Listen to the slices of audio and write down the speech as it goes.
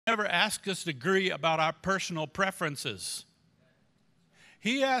never asked us to agree about our personal preferences.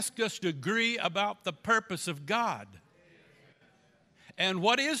 He asked us to agree about the purpose of God. And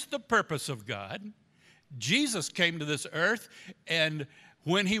what is the purpose of God? Jesus came to this earth, and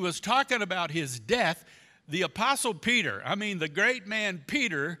when he was talking about his death, the Apostle Peter, the great man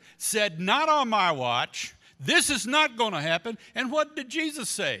Peter, said, "Not on my watch. This is not going to happen." And what did Jesus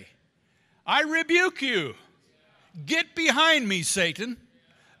say? "I rebuke you. Get behind me, Satan."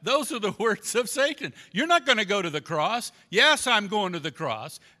 Those are the words of Satan. You're not going to go to the cross. Yes, I'm going to the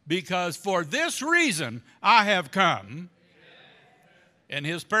cross, because for this reason I have come. And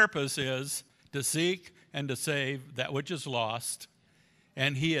his purpose is to seek and to save that which is lost.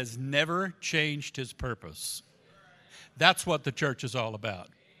 And he has never changed his purpose. That's what the church is all about.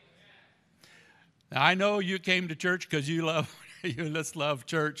 Now, I know you came to church because you just love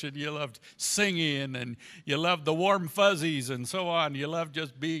church, and you loved singing, and you love the warm fuzzies and so on. You love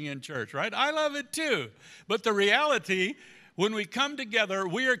just being in church, right? I love it too. But the reality, when we come together,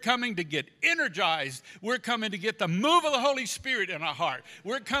 we are coming to get energized. We're coming to get the move of the Holy Spirit in our heart.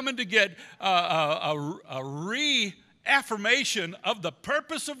 We're coming to get a reaffirmation of the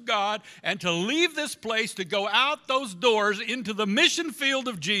purpose of God, and to leave this place to go out those doors into the mission field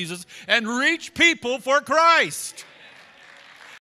of Jesus and reach people for Christ.